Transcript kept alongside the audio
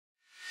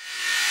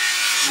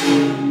It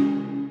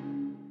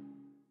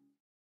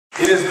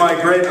is my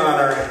great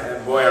honor,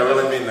 and boy, I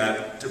really mean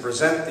that, to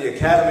present the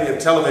Academy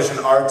of Television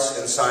Arts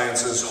and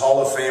Sciences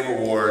Hall of Fame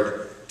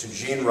Award to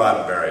Gene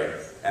Roddenberry.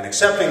 And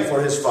accepting for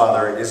his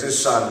father is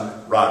his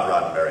son, Rod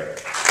Roddenberry.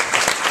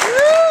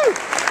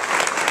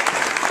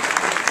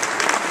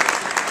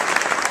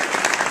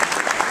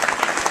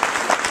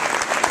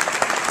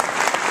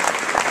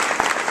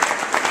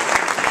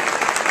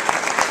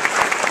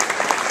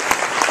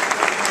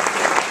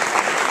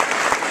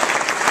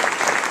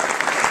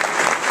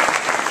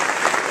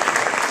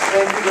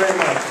 Thank you very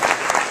much.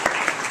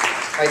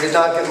 I did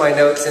not get my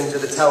notes into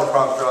the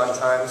teleprompter on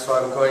time, so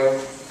I'm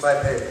going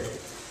by paper.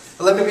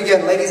 But let me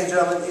begin. Ladies and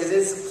gentlemen, it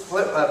is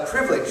a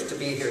privilege to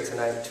be here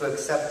tonight to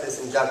accept this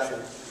induction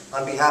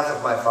on behalf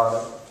of my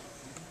father.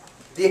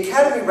 The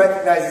Academy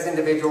recognizes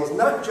individuals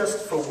not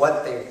just for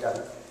what they've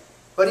done,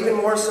 but even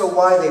more so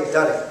why they've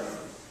done it.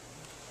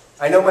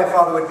 I know my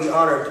father would be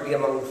honored to be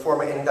among the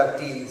former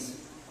inductees.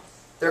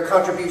 Their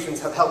contributions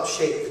have helped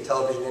shape the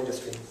television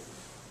industry.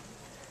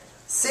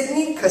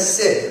 Sidney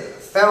Cassid,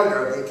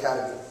 founder of the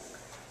Academy,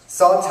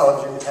 saw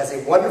television as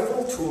a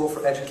wonderful tool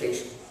for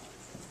education.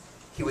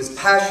 He was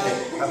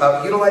passionate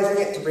about utilizing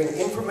it to bring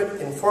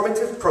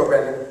informative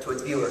programming to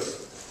its viewers.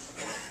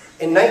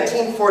 In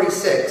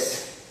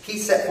 1946, he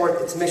set forth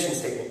its mission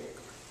statement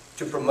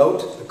to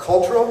promote the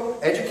cultural,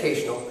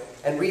 educational,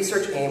 and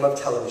research aim of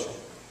television.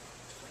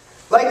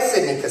 Like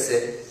Sidney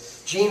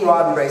Cassid, Gene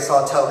Roddenberry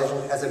saw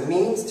television as a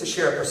means to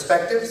share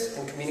perspectives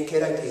and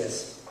communicate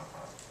ideas.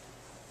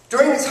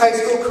 During his high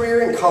school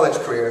career and college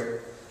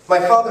career, my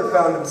father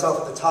found himself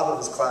at the top of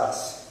his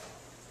class.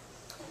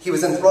 He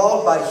was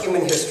enthralled by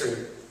human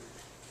history.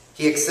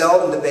 He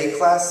excelled in debate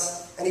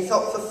class, and he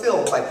felt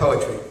fulfilled by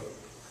poetry.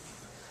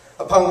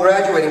 Upon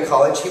graduating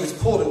college, he was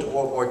pulled into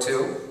World War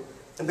II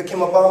and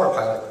became a bomber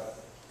pilot.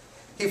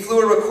 He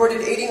flew a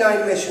recorded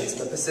 89 missions in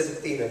the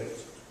Pacific Theater.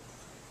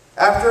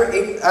 After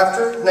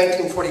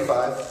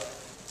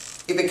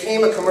 1945, he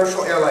became a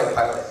commercial airline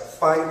pilot,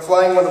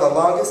 flying one of the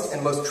longest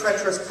and most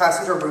treacherous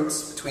passenger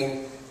routes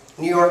between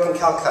New York and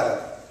Calcutta.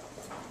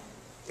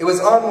 It was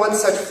on one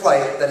such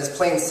flight that his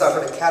plane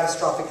suffered a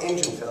catastrophic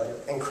engine failure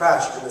and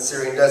crashed in the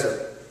Syrian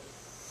desert.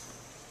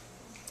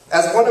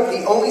 As one of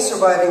the only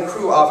surviving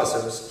crew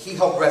officers, he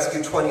helped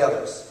rescue 20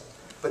 others,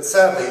 but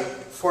sadly,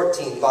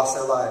 14 lost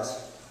their lives.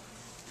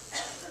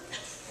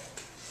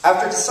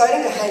 After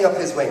deciding to hang up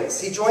his wings,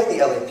 he joined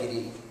the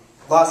LAPD.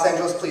 Los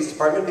Angeles Police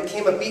Department,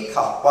 became a beat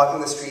cop walking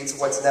the streets of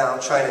what's now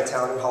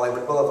Chinatown and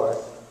Hollywood Boulevard.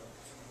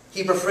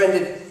 He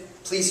befriended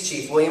Police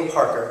Chief William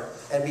Parker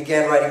and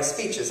began writing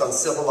speeches on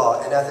civil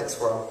law and ethics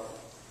for him.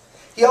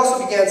 He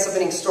also began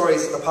submitting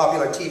stories to the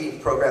popular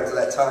TV programs of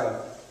that time.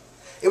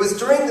 It was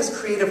during this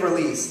creative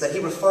release that he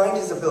refined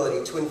his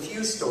ability to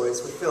infuse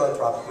stories with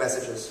philanthropic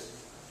messages.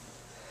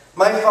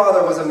 My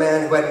father was a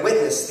man who had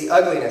witnessed the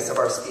ugliness of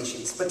our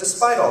species, but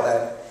despite all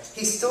that,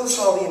 he still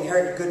saw the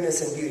inherent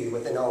goodness and beauty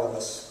within all of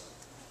us.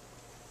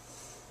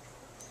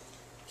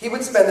 He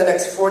would spend the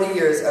next 40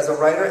 years as a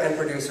writer and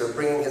producer,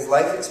 bringing his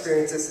life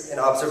experiences and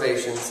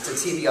observations to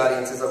TV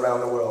audiences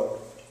around the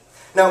world.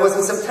 Now, it was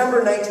in September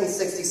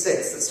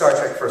 1966 that Star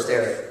Trek first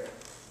aired.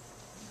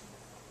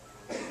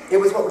 It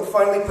was what would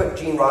finally put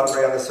Gene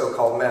Roddenberry on the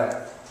so-called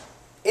map.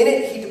 In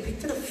it, he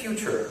depicted a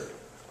future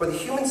where the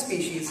human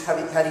species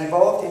had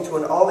evolved into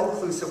an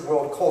all-inclusive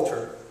world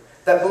culture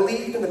that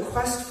believed in the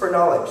quest for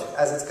knowledge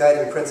as its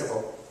guiding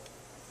principle.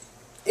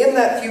 In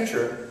that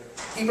future,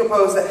 he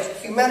proposed that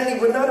humanity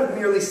would not have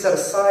merely set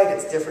aside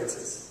its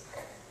differences,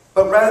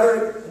 but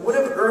rather would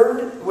have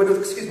learned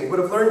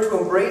to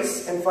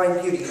embrace and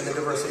find beauty in the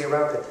diversity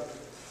around it.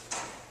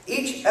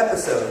 Each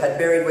episode had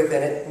buried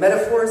within it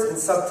metaphors and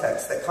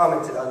subtext that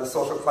commented on the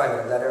social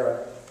climate of that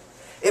era.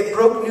 It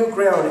broke new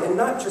ground in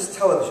not just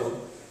television,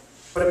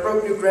 but it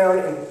broke new ground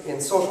in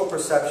social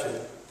perception.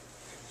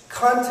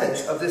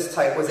 Content of this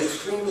type was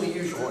extremely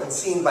usual and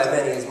seen by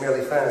many as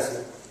merely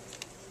fantasy.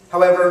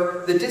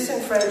 However, the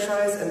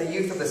disenfranchised and the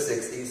youth of the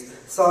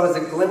 60s saw it as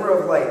a glimmer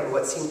of light in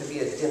what seemed to be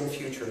a dim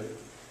future.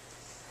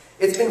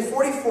 It's been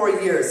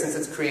 44 years since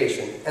its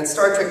creation, and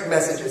Star Trek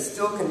Messages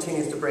still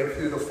continues to break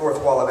through the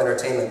fourth wall of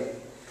entertainment.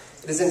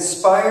 It has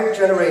inspired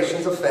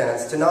generations of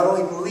fans to not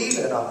only believe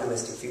in an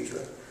optimistic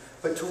future,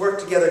 but to work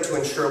together to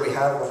ensure we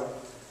have one.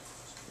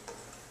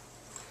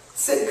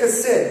 Sitka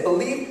Sid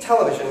believed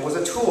television was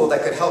a tool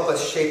that could help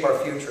us shape our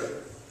future.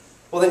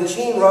 Well, then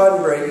Gene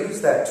Roddenberry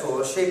used that tool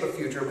to shape a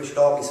future we should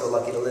all be so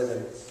lucky to live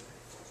in.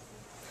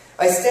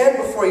 I stand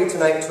before you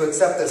tonight to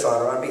accept this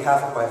honor on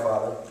behalf of my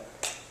father,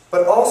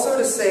 but also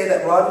to say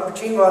that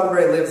Gene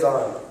Roddenberry lives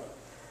on.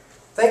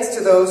 Thanks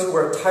to those who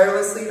work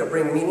tirelessly to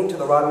bring meaning to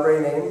the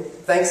Roddenberry name,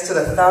 thanks to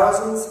the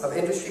thousands of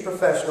industry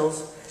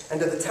professionals, and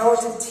to the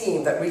talented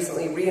team that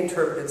recently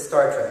reinterpreted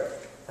Star Trek.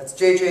 That's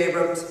J.J.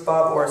 Abrams,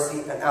 Bob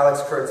Orci, and Alex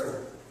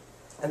Kurtzman.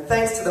 And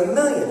thanks to the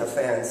million of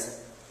fans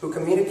who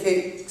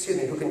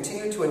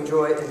continue to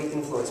enjoy and be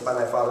influenced by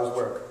my father's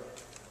work.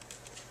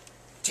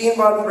 Gene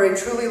Roddenberry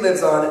truly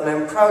lives on, and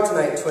I'm proud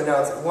tonight to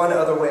announce one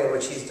other way in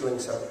which he's doing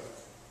so.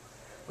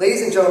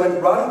 Ladies and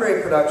gentlemen,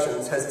 Roddenberry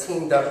Productions has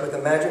teamed up with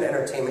Imagine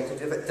Entertainment to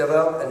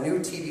develop a new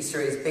TV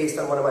series based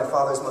on one of my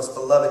father's most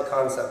beloved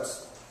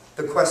concepts,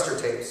 the Quester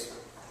tapes.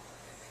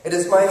 It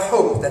is my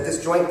hope that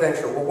this joint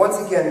venture will once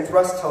again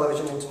thrust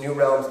television into new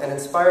realms and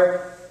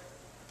inspire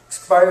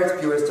its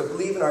viewers to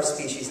believe in our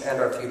species and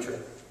our future.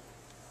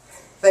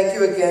 Thank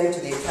you again to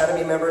the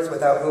Academy members,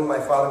 without whom my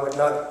father would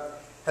not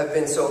have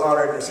been so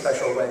honored in a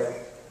special way.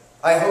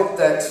 I hope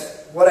that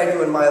what I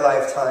do in my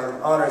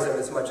lifetime honors him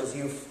as much as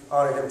you've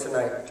honored him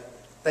tonight.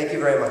 Thank you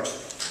very much.